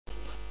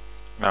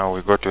Now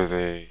we go to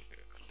the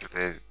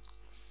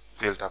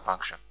filter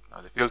function.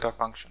 Now the filter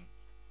function,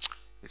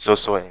 it's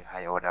also a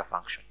higher order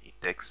function. It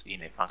takes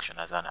in a function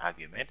as an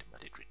argument,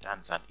 but it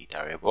returns an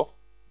iterable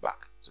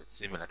back. So it's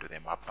similar to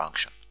the map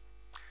function.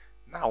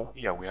 Now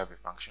here we have a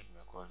function we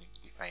are calling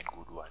define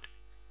good word,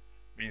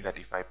 meaning that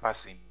if I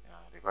pass in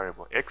the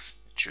variable x,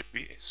 it should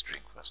be a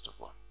string first of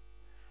all.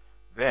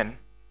 Then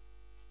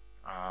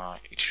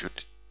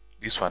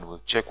this one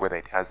will check whether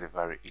it has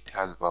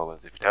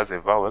vowels. If it has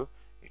a vowel,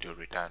 it will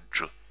return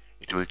true.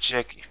 It will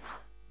check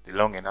if the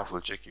long enough will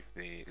check if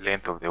the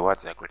length of the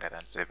words are greater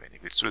than 7.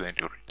 If it's true, then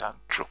it will return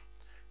true.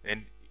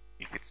 Then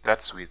if it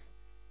starts with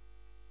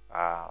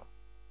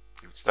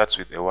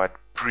the word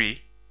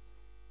pre,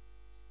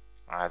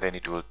 then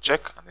it will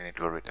check and then it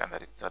will return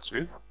that it starts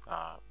with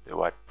the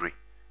word pre.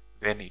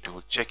 Then it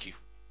will check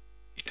if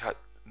it had.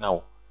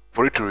 Now,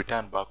 for it to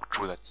return back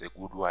true, that's a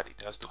good word,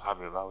 it has to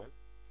have a vowel,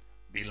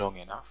 be long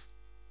enough,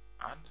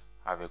 and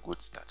have a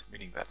good start,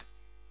 meaning that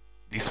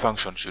this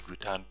function should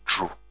return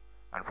true.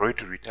 And for it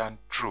to return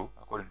true,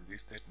 according to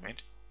this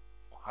statement,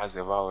 has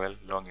a vowel,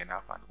 long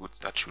enough, and good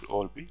start should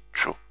all be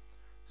true.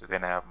 So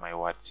then I have my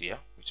words here,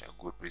 which are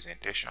good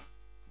presentation,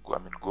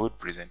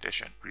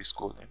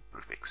 preschool, and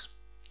prefix.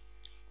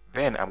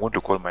 Then I'm going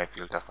to call my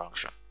filter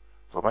function.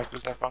 For my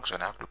filter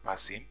function, I have to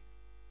pass in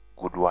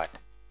good word,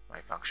 my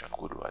function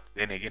good word.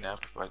 Then again, I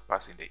have to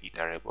pass in the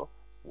iterable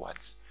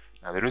words.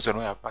 Now the reason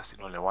why I pass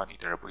in only one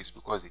iterable is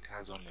because it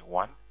has only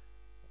one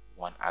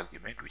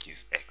argument, which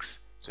is x.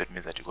 So it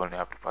means that you only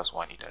have to pass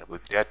one iterable.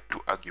 If there are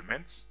two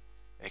arguments,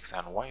 x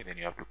and y, then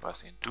you have to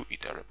pass in two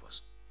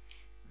iterables.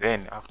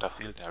 Then after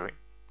filtering,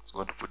 it's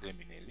going to put them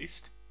in a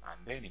list,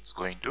 and then it's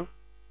going to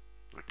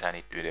return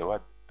it to the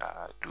word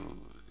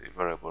to the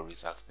variable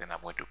results. Then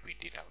I'm going to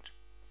print it out.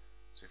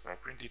 So if I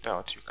print it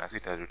out, you can see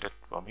it has returned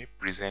for me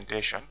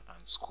presentation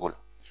and school.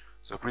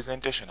 So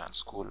presentation and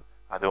school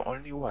are the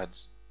only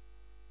words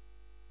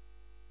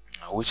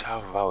which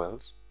have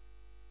vowels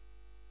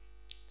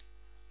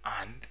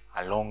and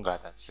are longer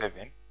than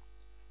 7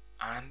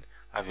 and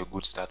have a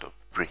good start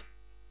of pre.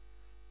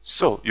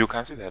 So you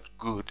can see that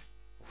good,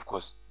 of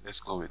course, let's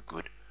go with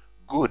good.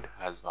 Good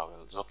has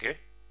vowels, okay,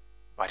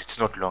 but it's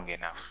not long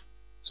enough.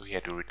 So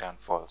here to return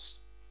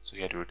false. So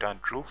here to return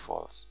true,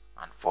 false,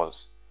 and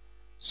false.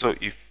 So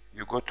if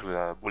you go to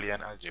the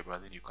Boolean algebra,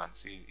 then you can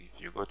see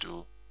if you go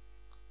to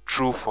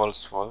true,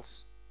 false,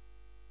 false,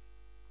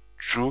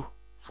 true,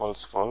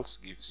 false, false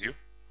gives you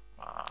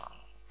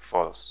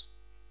false.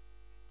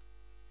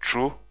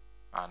 True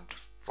and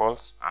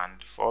false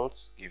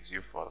gives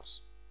you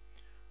false.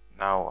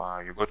 Now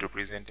you go to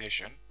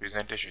presentation.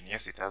 Presentation,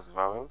 yes, it has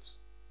vowels,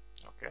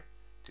 okay,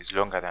 it is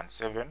longer than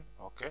 7,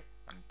 okay,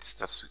 and it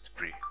starts with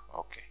pre,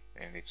 okay,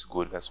 and it's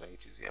good, that's why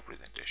it is here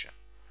presentation.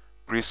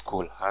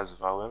 Preschool has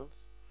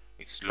vowels,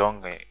 it's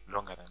longer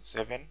than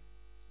 7,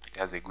 it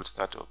has a good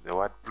start of the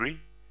word pre,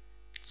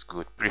 it's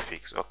good.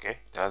 Prefix, okay,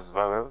 it has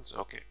vowels,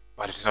 okay,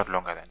 but it is not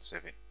longer than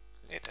 7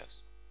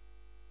 letters,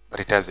 but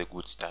it has a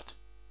good start.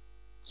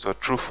 So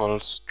true,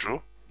 false,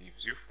 true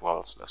gives you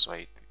false. That's why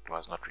it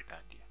was not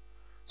returned here.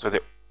 So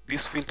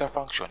this filter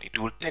function, it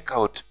will take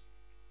out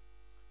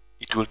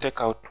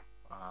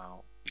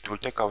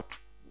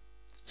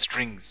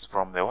strings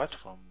from the what?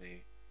 From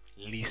the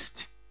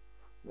list,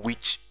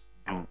 which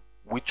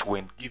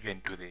when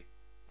given to the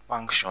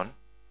function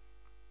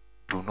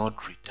do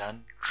not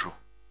return true.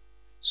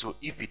 So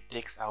if it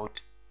takes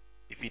out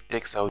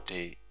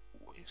a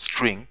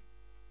string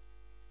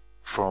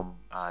from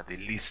the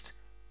list,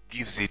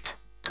 gives it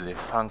to the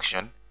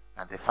function,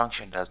 and the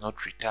function does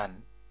not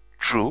return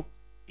true,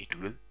 it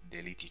will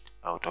delete it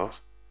out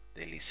of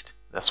the list.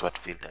 That's what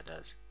filter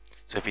does.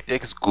 So if it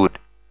takes good,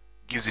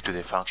 gives it to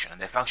the function,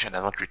 and the function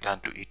does not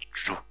return to it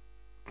true,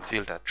 to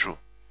filter true,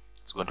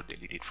 it's going to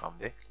delete it from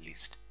the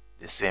list.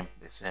 The same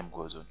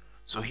goes on.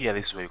 So here,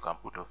 this is where you can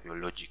put off your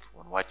logic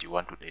on what you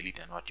want to delete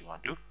and what you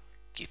want to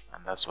keep,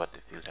 and that's what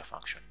the filter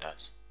function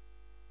does.